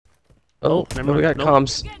Oh, never we got nope.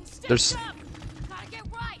 comms. There's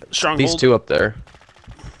Stronghold. these two up there.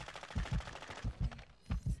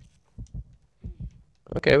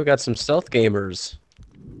 Okay, we got some stealth gamers.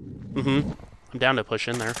 I'm down to push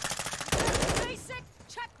in there.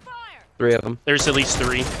 3 of them. There's at least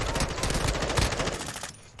 3.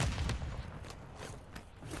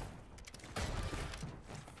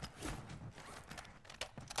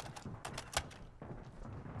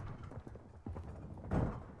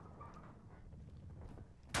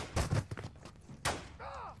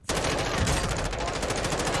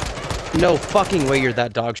 No fucking way you're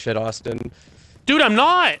that dog shit, Austin. Dude, I'm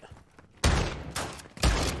not!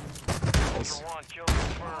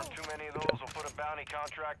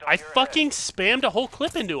 I fucking spammed a whole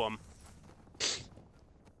clip into him.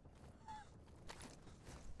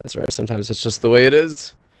 That's right, sometimes it's just the way it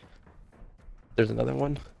is. There's another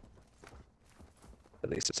one.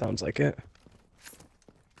 At least it sounds like it.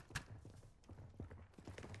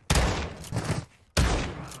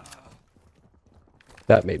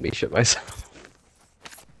 That made me shit myself.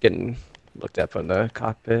 Getting looked at from the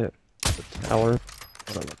cockpit, the tower.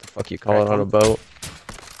 I don't know what the fuck you call it on a boat.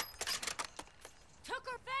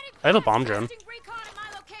 I have a bomb drone.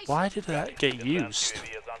 Why did that get used?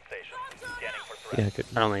 Yeah, good.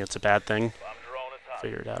 I don't think it's a bad thing.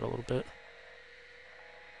 Figure it out a little bit.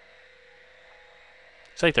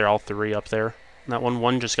 Looks like they're all 3 up there. And that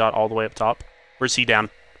one just got all the way up top. Where's he down?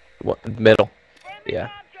 What? Middle. Yeah,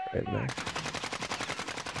 right in there.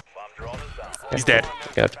 He's dead.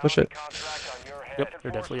 You have to push it. Yep,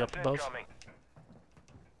 they're definitely up above.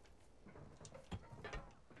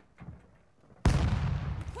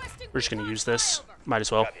 We're just gonna use this. Might as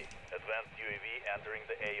well.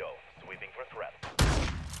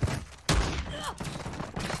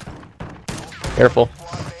 Careful.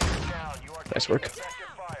 Nice work.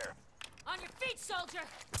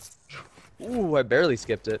 Ooh, I barely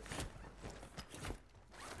skipped it.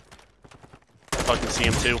 Fucking see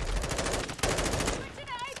him too.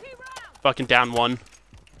 Fucking down 1.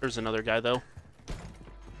 There's another guy though.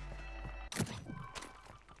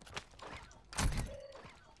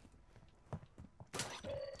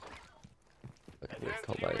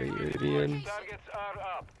 Call my UAV in.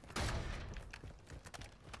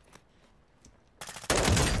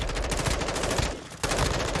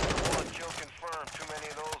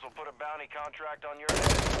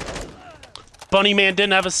 Bunny Man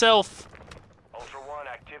didn't have a self. Ultra One,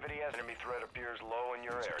 activity as enemy threat appears low in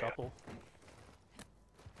your area. Couple.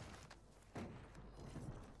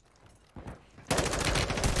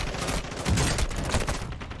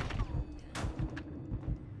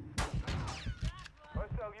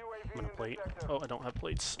 I'm gonna plate. Oh, I don't have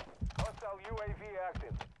plates. Hostile UAV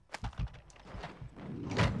active.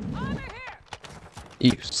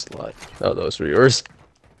 You slut. Oh, those were yours.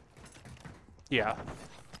 Yeah.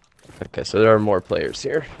 Okay, so there are more players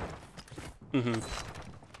here.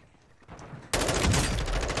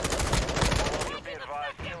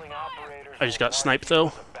 I just got sniped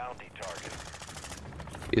though.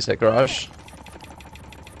 He's at garage.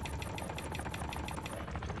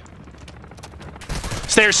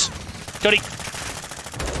 Stairs! Cody!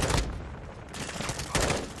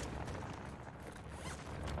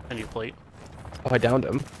 I need a plate. Oh, I downed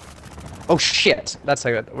him. Oh shit! That's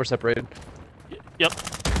how we're separated. Yep.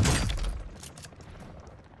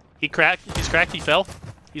 He cracked. He's cracked. He fell.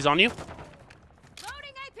 He's on you.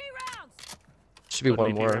 Loading AP rounds. Should be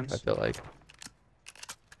Loading one AP more, rounds. I feel like.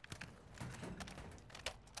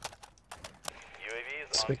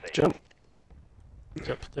 Let's make the jump.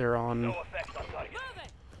 Yep, they're on.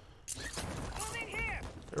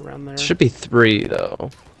 They're around there. Should be 3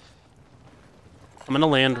 though. I'm gonna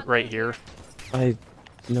land right here.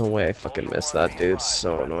 No way I fucking missed that, dude. It's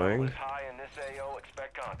so annoying.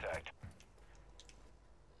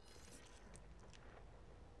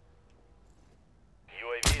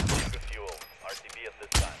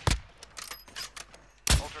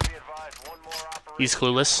 He's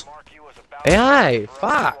clueless. AI!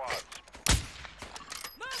 Fuck!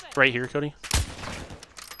 Right here, Cody.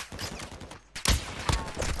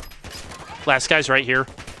 Last guy's right here.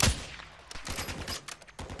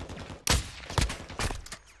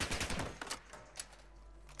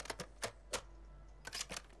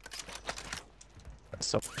 That's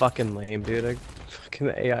so fucking lame, dude.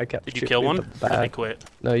 Fucking AI kept Did you shooting kill me in one? the Or did they back. quit?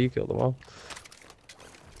 No, you killed them all.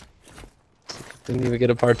 Didn't even get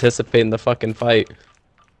to participate in the fucking fight.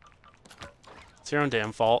 It's your own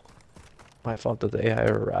damn fault. My fault that the AI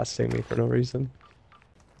are harassing me for no reason.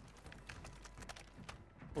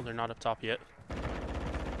 Well, they're not up top yet.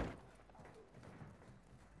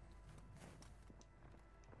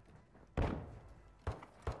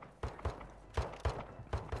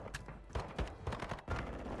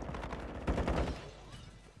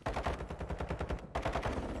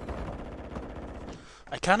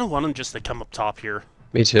 I kind of want him just to come up top here.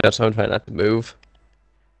 Me too, that's why I'm trying not to move.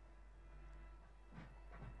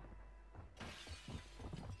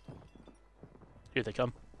 Here they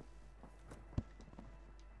come.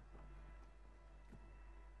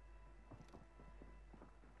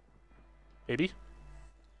 Maybe?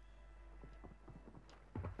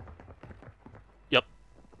 Yep.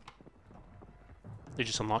 They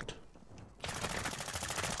just unlocked.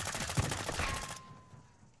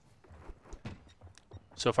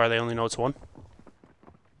 So far they only know it's one.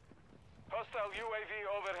 Hostile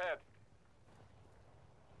UAV overhead.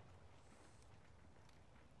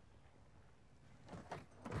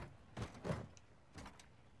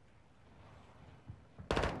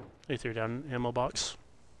 They threw down an ammo box.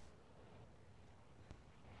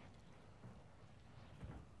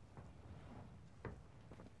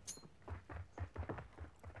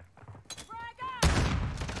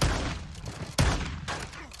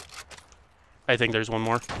 I think there's one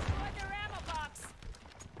more. Find their ammo box.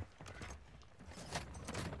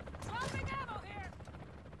 Dropping ammo here.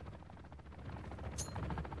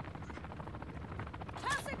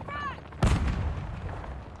 Tossing frag.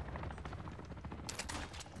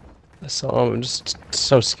 So I'm just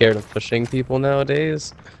so scared of pushing people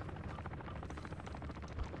nowadays.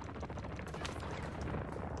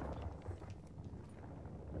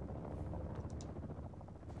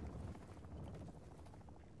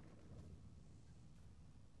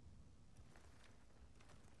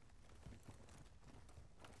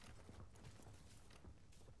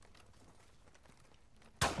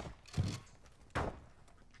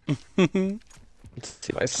 Let's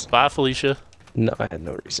see my Bye, Felicia. No, I had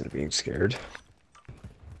no reason to being scared. I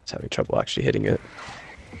was having trouble actually hitting it.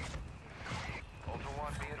 Ultra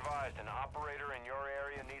One, be advised, an operator in your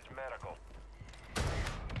area needs medical.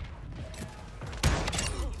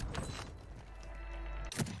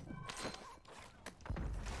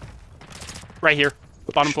 Right here.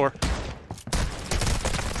 Bottom floor.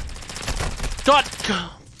 God!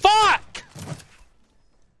 Fuck!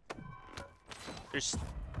 There's...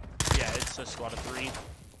 Yeah, it's a squad of 3.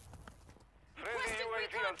 Friendly Requesting UAV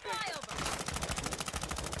recon on station.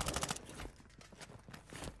 flyover.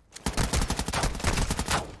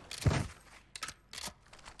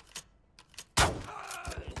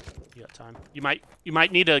 You got time. You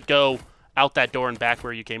might need to go out that door and back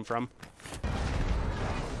where you came from.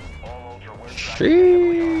 All Ultra One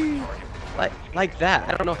Sheesh. Like that.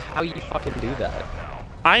 I don't know how you fucking do that.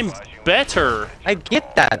 I'm better! I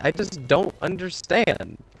get that. I just don't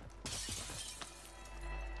understand.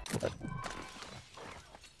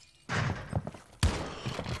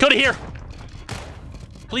 Go to here!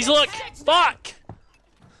 Please look! Fuck!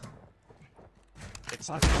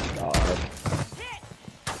 God.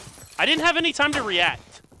 I didn't have any time to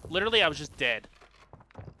react. Literally, I was just dead.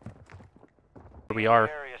 Here we are.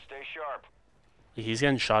 area, stay sharp. He's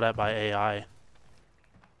getting shot at by AI.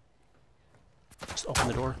 Just open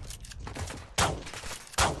the door.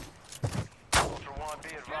 Ultra One,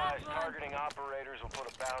 be advised, targeting operators will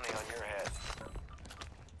put a bounty on your head.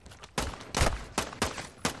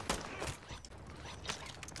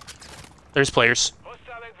 There's players.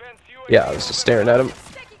 Hostile advanced UAV Yeah, I was just staring at him.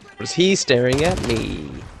 Sticky grenade. Was he staring at me?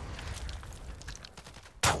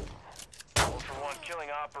 Ultra One, killing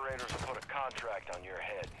operators will put a contract on your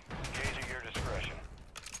head. Gaze at your discretion.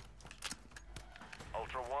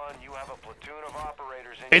 Ultra One, you have a platoon of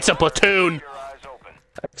operators in It's your a platoon! Keep your eyes open.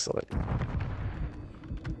 Excellent.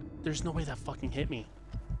 There's no way that fucking hit me.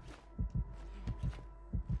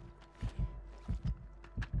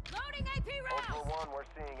 Loading AP Ultra rounds. One, we're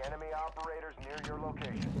seeing enemy operators near your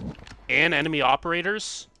location. And enemy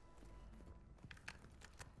operators?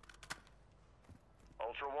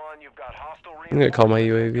 Ultra One, you've got hostile I'm gonna call my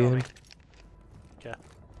reinforcements UAV in. incoming. Okay.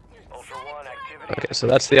 Ultra One, activity. Okay, so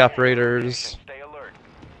that's the operators. Stay alert.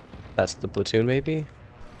 That's the platoon, maybe?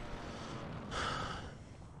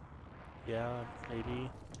 Yeah, maybe.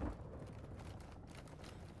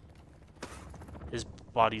 His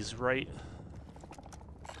body's right.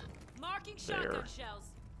 Marking There. shotgun shells.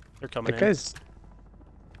 They're coming That in. guy's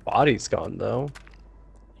body's gone, though.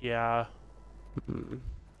 Yeah. Hmm.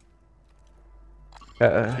 We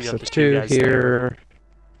So got the two 2 guys here.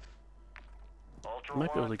 Ultra I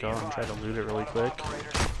might be able to go and try to loot it really quick.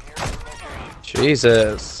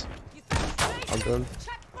 Jesus. You think it's safe? I'm done.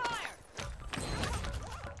 Check fire.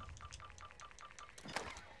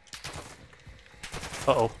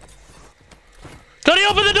 Uh-oh. Cody,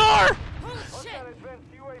 open the door! Oh shit.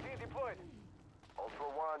 Advanced UAV deployed. Ultra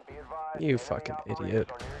One, be advised. You enemy fucking operators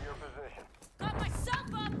idiot. are near your position. Got myself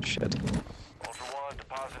up. Shit. Ultra One,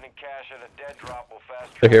 depositing cash at a dead drop will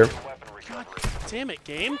fast They're here. track your weapon recovery. Damn it,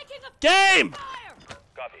 game. Taking a Game! fire.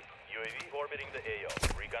 Copy. UAV orbiting the AO.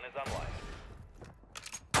 Recon is online.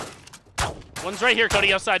 One's right here,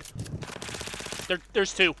 Cody, outside.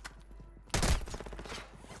 There's two.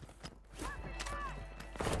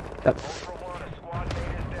 Ultra One, a squad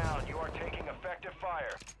mate is down. You are taking effective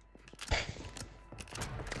fire.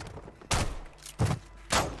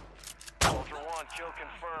 Ultra One, kill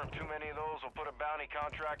confirmed. Too many of those will put a bounty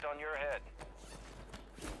contract on your head.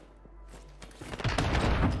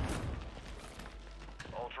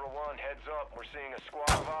 Ultra One, heads up. We're seeing a squad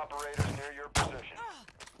of operators near your position.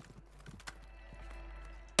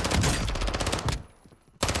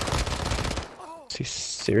 Is he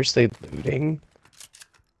seriously looting?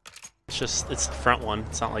 It's the front one.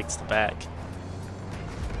 It's not like it's the back.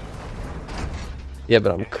 Yeah,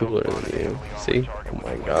 but I'm cooler than you. See? Oh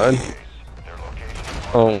my god. Their location is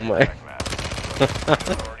Oh my.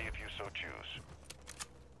 priority if you so choose.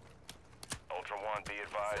 Ultra One, be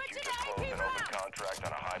advised you just closed an open contract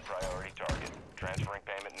on a high priority target. Transferring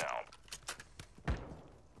payment now.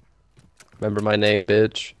 Remember my name,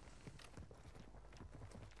 bitch.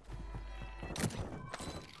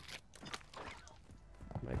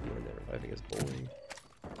 Might be in there reviving his boy.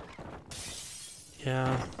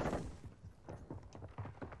 Yeah.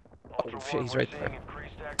 Ultra shit, One, he's we're right seeing there.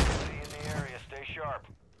 increased activity in the area. Stay sharp.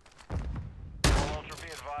 Ultra,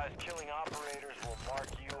 be advised, killing operators will mark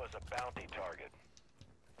you as a bounty target.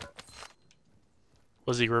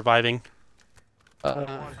 Was he reviving? Ultra One,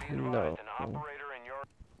 be advised, No. an operator in your...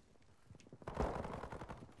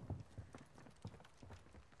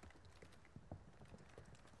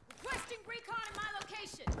 Requesting recon in my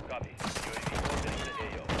location. Copy. UAV orbiting the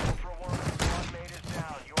AO. Ultra One, a squad mate is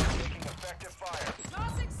down. You are taking effective fire.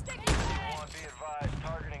 Tossing sticky Ultra flag. One, be advised,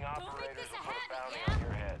 targeting make operators this a will put a habit, bounty yeah? on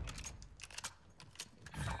your head.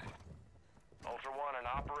 Ultra One, an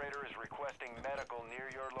operator is requesting medical near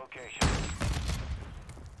your location.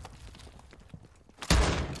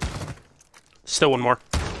 Still one more.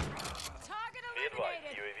 Target Be advised.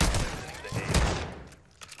 eliminated. UAV orbiting the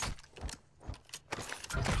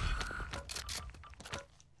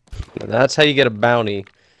AO. And that's how you get a bounty.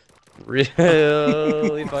 Really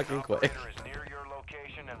fucking quick. Operator is